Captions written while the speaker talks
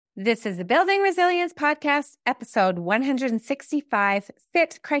This is the Building Resilience Podcast, episode 165,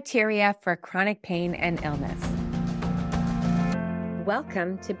 Fit Criteria for Chronic Pain and Illness.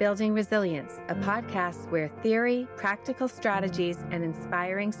 Welcome to Building Resilience, a podcast where theory, practical strategies, and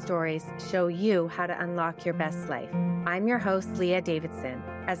inspiring stories show you how to unlock your best life. I'm your host, Leah Davidson.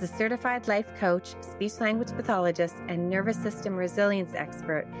 As a certified life coach, speech-language pathologist, and nervous system resilience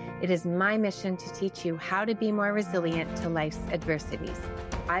expert, it is my mission to teach you how to be more resilient to life's adversities.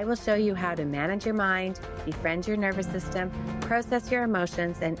 I will show you how to manage your mind, befriend your nervous system, process your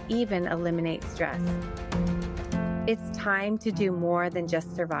emotions, and even eliminate stress. It's time to do more than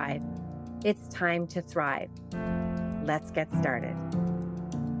just survive. It's time to thrive. Let's get started.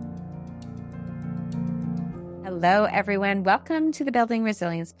 Hello, everyone. Welcome to the Building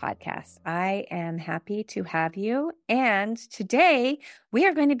Resilience Podcast. I am happy to have you. And today we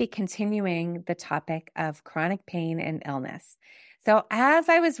are going to be continuing the topic of chronic pain and illness. So as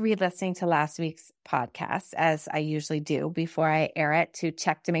I was re-listening to last week's podcast, as I usually do before I air it to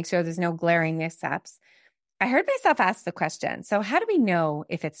check to make sure there's no glaring mix-ups, I heard myself ask the question, so how do we know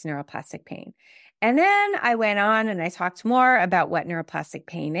if it's neuroplastic pain? And then I went on and I talked more about what neuroplastic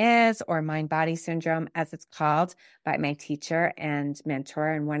pain is, or mind-body syndrome, as it's called by my teacher and mentor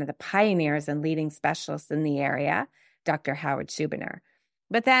and one of the pioneers and leading specialists in the area, Dr. Howard Schubiner.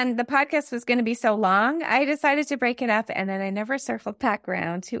 But then the podcast was going to be so long, I decided to break it up, and then I never circled back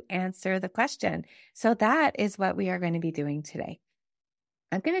around to answer the question. So that is what we are going to be doing today.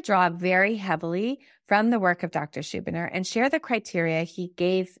 I'm going to draw very heavily from the work of Dr. Schubiner and share the criteria he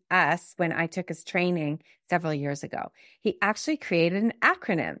gave us when I took his training several years ago. He actually created an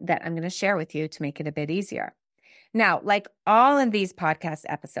acronym that I'm going to share with you to make it a bit easier. Now, like all of these podcast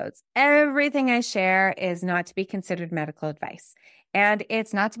episodes, everything I share is not to be considered medical advice. And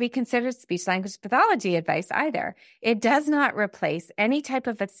it's not to be considered speech-language pathology advice either. It does not replace any type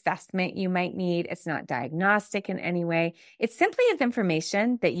of assessment you might need. It's not diagnostic in any way. It simply is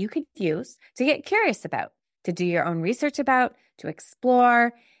information that you could use to get curious about, to do your own research about, to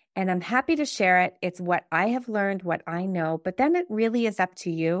explore. And I'm happy to share it. It's what I have learned, what I know, but then it really is up to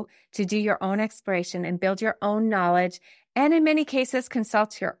you to do your own exploration and build your own knowledge. And in many cases,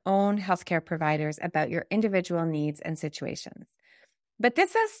 consult your own healthcare providers about your individual needs and situations. But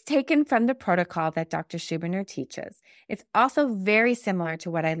this is taken from the protocol that Dr. Schubiner teaches. It's also very similar to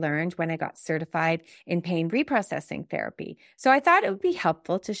what I learned when I got certified in pain reprocessing therapy. So I thought it would be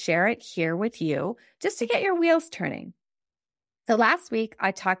helpful to share it here with you just to get your wheels turning. So last week, I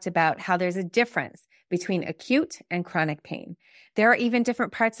talked about how there's a difference between acute and chronic pain. There are even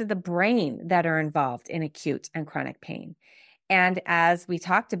different parts of the brain that are involved in acute and chronic pain. And as we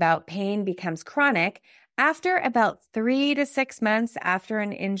talked about, pain becomes chronic after about 3 to 6 months after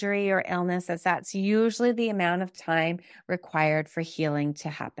an injury or illness, as that's usually the amount of time required for healing to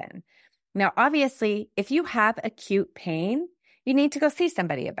happen. Now, obviously, if you have acute pain, you need to go see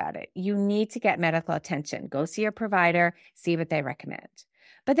somebody about it. You need to get medical attention. Go see your provider, see what they recommend.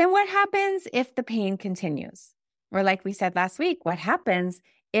 But then what happens if the pain continues? Or like we said last week, what happens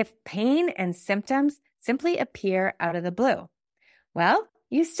if pain and symptoms simply appear out of the blue? Well,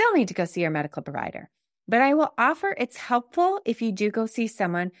 you still need to go see your medical provider. But I will offer it's helpful if you do go see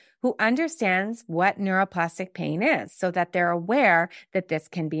someone who understands what neuroplastic pain is so that they're aware that this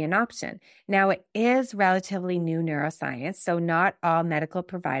can be an option. Now, it is relatively new neuroscience, so not all medical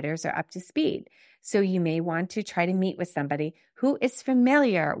providers are up to speed. So you may want to try to meet with somebody who is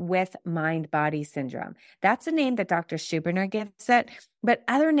familiar with mind-body syndrome. That's a name that Dr. Schubiner gives it, but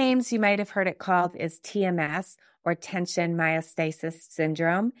other names you might have heard it called is TMS or tension myostasis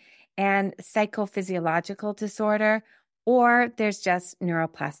syndrome, and psychophysiological disorder, or there's just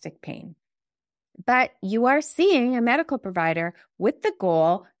neuroplastic pain. But you are seeing a medical provider with the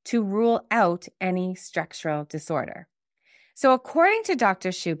goal to rule out any structural disorder. So according to Dr.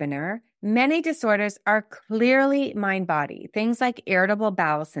 Schubiner, many disorders are clearly mind-body, things like irritable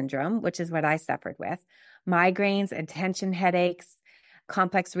bowel syndrome, which is what I suffered with, migraines and tension headaches,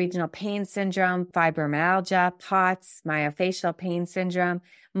 complex regional pain syndrome, fibromyalgia, POTS, myofascial pain syndrome,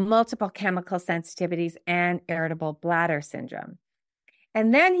 multiple chemical sensitivities, and irritable bladder syndrome.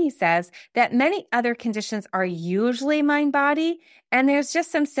 And then he says that many other conditions are usually mind-body, and there's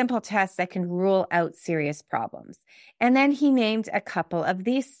just some simple tests that can rule out serious problems. And then he named a couple of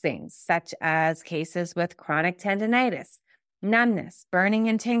these things, such as cases with chronic tendinitis, numbness, burning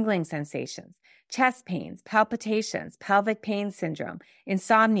and tingling sensations, chest pains, palpitations, pelvic pain syndrome,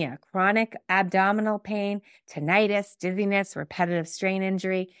 insomnia, chronic abdominal pain, tinnitus, dizziness, repetitive strain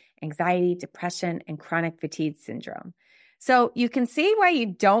injury, anxiety, depression, and chronic fatigue syndrome. So you can see why you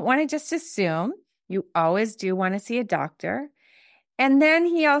don't want to just assume. You always do want to see a doctor. And then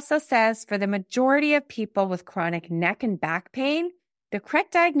he also says for the majority of people with chronic neck and back pain, the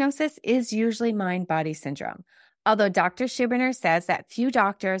correct diagnosis is usually mind-body syndrome. Although Dr. Schubiner says that few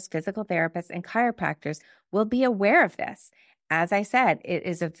doctors, physical therapists, and chiropractors will be aware of this. As I said, it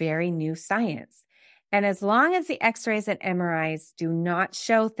is a very new science. And as long as the x-rays and MRIs do not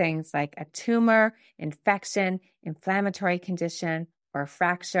show things like a tumor, infection, inflammatory condition, or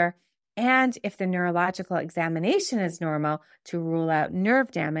fracture, and if the neurological examination is normal to rule out nerve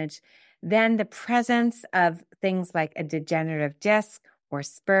damage, then the presence of things like a degenerative disc or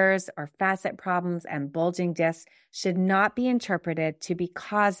spurs or facet problems and bulging discs should not be interpreted to be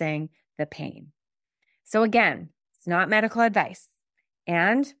causing the pain. So again, it's not medical advice.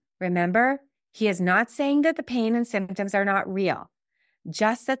 And remember, he is not saying that the pain and symptoms are not real,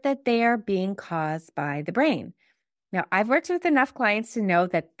 just that they are being caused by the brain. Now, I've worked with enough clients to know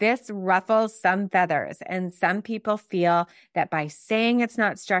that this ruffles some feathers, and some people feel that by saying it's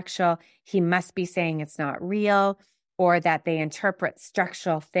not structural, he must be saying it's not real, or that they interpret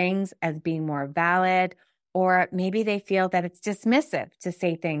structural things as being more valid, or maybe they feel that it's dismissive to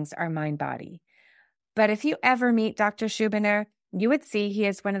say things are mind-body. But if you ever meet Dr. Schubiner, you would see he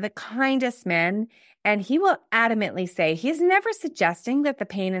is one of the kindest men, and he will adamantly say he is never suggesting that the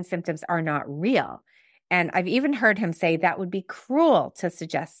pain and symptoms are not real. And I've even heard him say that would be cruel to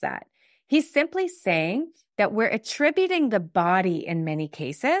suggest that. He's simply saying that we're attributing the body in many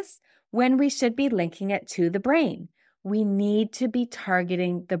cases when we should be linking it to the brain. We need to be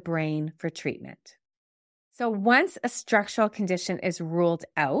targeting the brain for treatment. So once a structural condition is ruled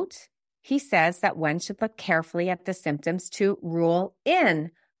out, he says that one should look carefully at the symptoms to rule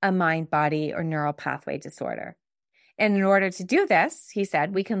in a mind, body, or neural pathway disorder. And in order to do this, he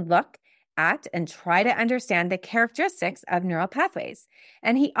said, we can look at and try to understand the characteristics of neural pathways.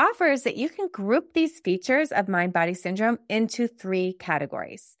 And he offers that you can group these features of mind-body syndrome into 3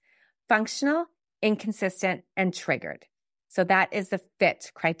 categories: functional, inconsistent, and triggered. So that is the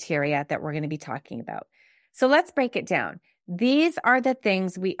FIT criteria that we're going to be talking about. So let's break it down. These are the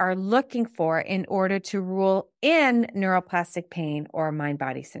things we are looking for in order to rule in neuroplastic pain or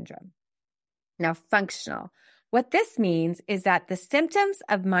mind-body syndrome. Now, functional. What this means is that the symptoms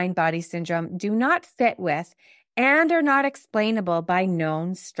of mind-body syndrome do not fit with and are not explainable by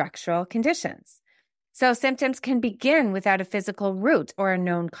known structural conditions. So symptoms can begin without a physical root or a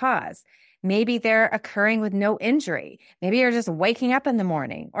known cause. Maybe they're occurring with no injury. Maybe you're just waking up in the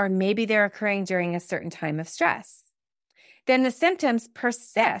morning, or maybe they're occurring during a certain time of stress. Then the symptoms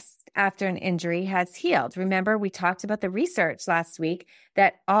persist after an injury has healed. Remember, we talked about the research last week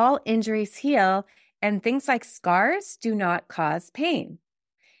that all injuries heal, and things like scars do not cause pain.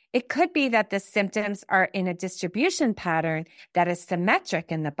 It could be that the symptoms are in a distribution pattern that is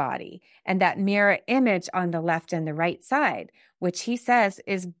symmetric in the body and that mirror image on the left and the right side, which he says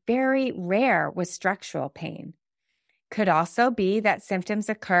is very rare with structural pain. Could also be that symptoms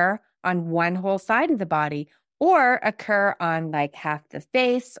occur on one whole side of the body or occur on like half the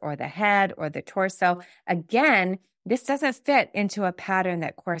face or the head or the torso. Again, this doesn't fit into a pattern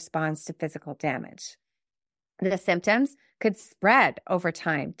that corresponds to physical damage. The symptoms could spread over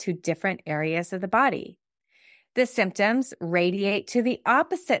time to different areas of the body. The symptoms radiate to the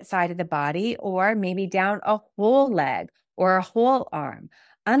opposite side of the body or maybe down a whole leg or a whole arm,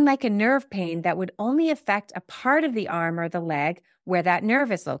 unlike a nerve pain that would only affect a part of the arm or the leg where that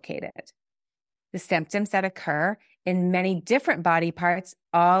nerve is located. The symptoms that occur in many different body parts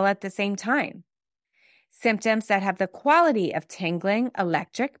all at the same time. Symptoms that have the quality of tingling,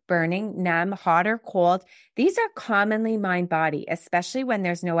 electric, burning, numb, hot, or cold, these are commonly mind-body, especially when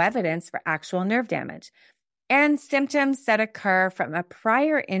there's no evidence for actual nerve damage. And symptoms that occur from a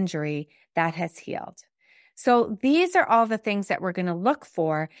prior injury that has healed. So these are all the things that we're going to look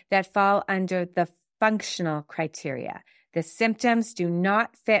for that fall under the functional criteria. The symptoms do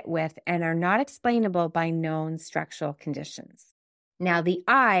not fit with and are not explainable by known structural conditions. Now, the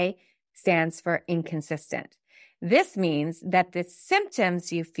I stands for inconsistent. This means that the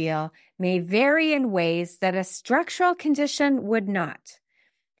symptoms you feel may vary in ways that a structural condition would not.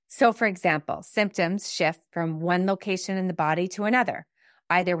 So, for example, symptoms shift from one location in the body to another,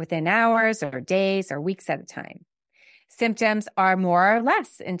 either within hours or days or weeks at a time. Symptoms are more or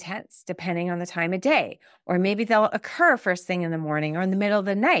less intense depending on the time of day, or maybe they'll occur first thing in the morning or in the middle of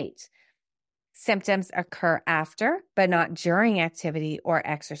the night. Symptoms occur after, but not during activity or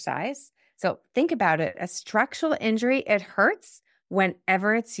exercise. So think about it. A structural injury, it hurts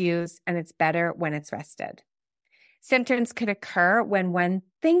whenever it's used, and it's better when it's rested. Symptoms could occur when one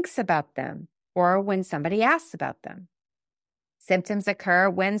thinks about them or when somebody asks about them. Symptoms occur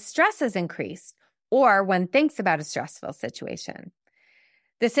when stress is increased or one thinks about a stressful situation.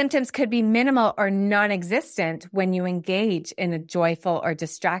 The symptoms could be minimal or non-existent when you engage in a joyful or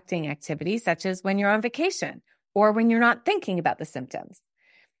distracting activity, such as when you're on vacation or when you're not thinking about the symptoms.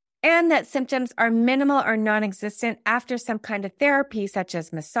 And that symptoms are minimal or non-existent after some kind of therapy, such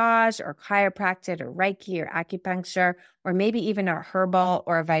as massage or chiropractic or Reiki or acupuncture, or maybe even a herbal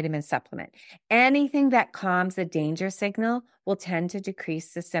or a vitamin supplement. Anything that calms the danger signal will tend to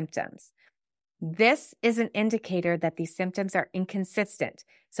decrease the symptoms. This is an indicator that these symptoms are inconsistent.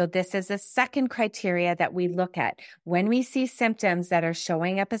 So this is the second criteria that we look at. When we see symptoms that are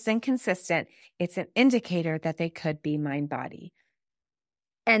showing up as inconsistent, it's an indicator that they could be mind-body.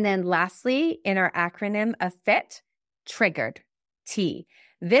 And then lastly, in our acronym of FIT, triggered, T.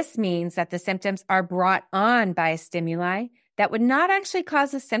 This means that the symptoms are brought on by a stimuli that would not actually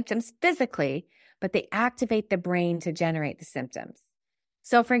cause the symptoms physically, but they activate the brain to generate the symptoms.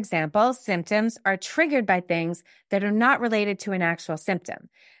 So, for example, symptoms are triggered by things that are not related to an actual symptom.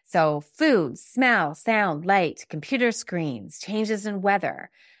 So, food, smell, sound, light, computer screens, changes in weather.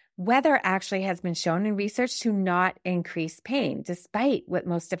 Weather actually has been shown in research to not increase pain, despite what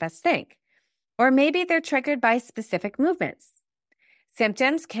most of us think. Or maybe they're triggered by specific movements.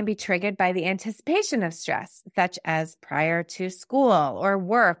 Symptoms can be triggered by the anticipation of stress, such as prior to school or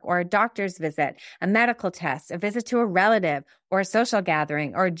work or a doctor's visit, a medical test, a visit to a relative or a social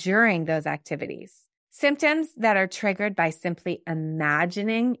gathering, or during those activities. Symptoms that are triggered by simply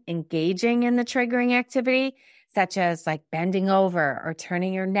imagining engaging in the triggering activity, such as like bending over or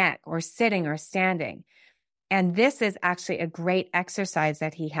turning your neck or sitting or standing. And this is actually a great exercise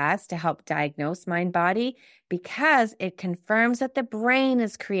that he has to help diagnose mind-body because it confirms that the brain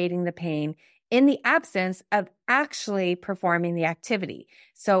is creating the pain in the absence of actually performing the activity.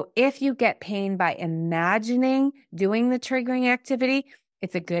 So if you get pain by imagining doing the triggering activity,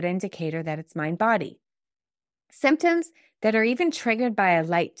 it's a good indicator that it's mind-body. Symptoms that are even triggered by a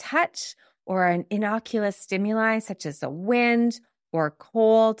light touch or an innocuous stimuli such as a wind or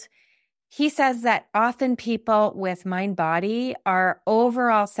cold. He says that often people with mind-body are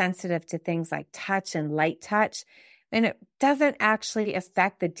overall sensitive to things like touch and light touch, and it doesn't actually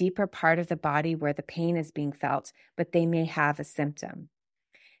affect the deeper part of the body where the pain is being felt, but they may have a symptom.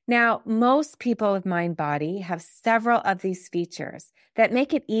 Now, most people with mind-body have several of these features that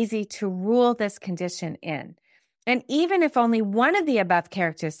make it easy to rule this condition in. And even if only one of the above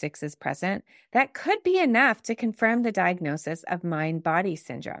characteristics is present, that could be enough to confirm the diagnosis of mind-body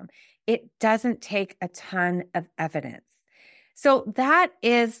syndrome. It doesn't take a ton of evidence. So that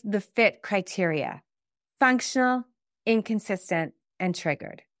is the FIT criteria: functional, inconsistent, and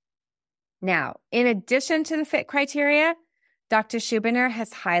triggered. Now, in addition to the FIT criteria, Dr. Schubiner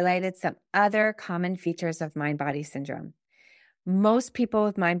has highlighted some other common features of mind-body syndrome. Most people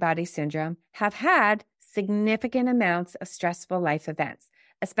with mind-body syndrome have had significant amounts of stressful life events,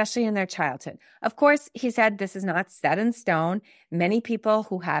 especially in their childhood. Of course, he said this is not set in stone. Many people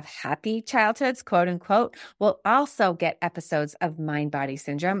who have happy childhoods, quote unquote, will also get episodes of mind-body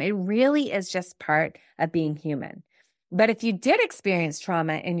syndrome. It really is just part of being human. But if you did experience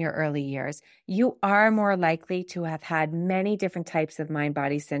trauma in your early years, you are more likely to have had many different types of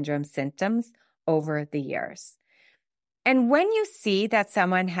mind-body syndrome symptoms over the years. And when you see that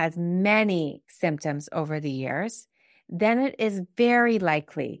someone has many symptoms over the years, then it is very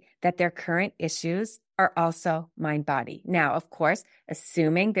likely that their current issues are also mind-body. Now, of course,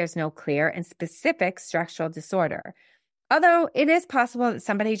 assuming there's no clear and specific structural disorder, although it is possible that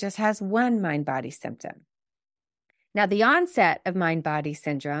somebody just has one mind-body symptom. Now, the onset of mind-body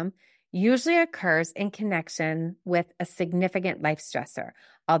syndrome usually occurs in connection with a significant life stressor,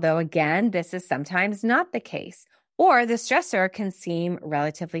 although again, this is sometimes not the case, or the stressor can seem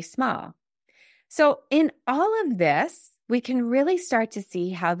relatively small. So in all of this, we can really start to see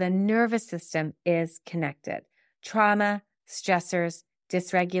how the nervous system is connected. Trauma, stressors,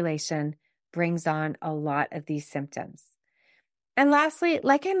 dysregulation brings on a lot of these symptoms. And lastly,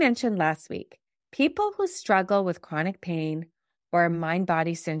 like I mentioned last week, people who struggle with chronic pain or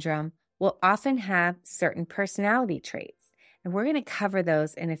mind-body syndrome will often have certain personality traits, and we're going to cover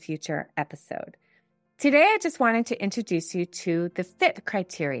those in a future episode. Today, I just wanted to introduce you to the FIT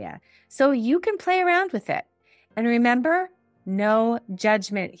criteria so you can play around with it. And remember, no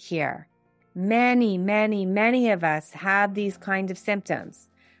judgment here. Many of us have these kind of symptoms.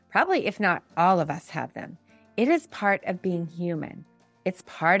 Probably, if not all of us have them. It is part of being human. It's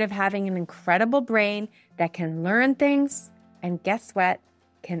part of having an incredible brain that can learn things, and guess what?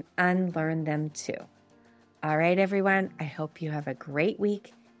 Can unlearn them too. All right, everyone, I hope you have a great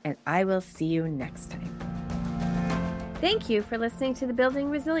week, and I will see you next time. Thank you for listening to the Building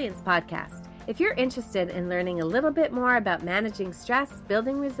Resilience podcast. If you're interested in learning a little bit more about managing stress,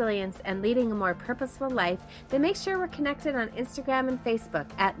 building resilience, and leading a more purposeful life, then make sure we're connected on Instagram and Facebook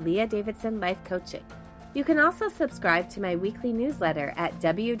at Leah Davidson Life Coaching. You can also subscribe to my weekly newsletter at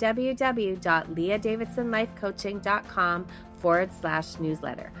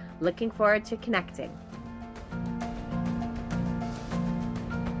www.leahdavidsonlifecoaching.com/newsletter. Looking forward to connecting.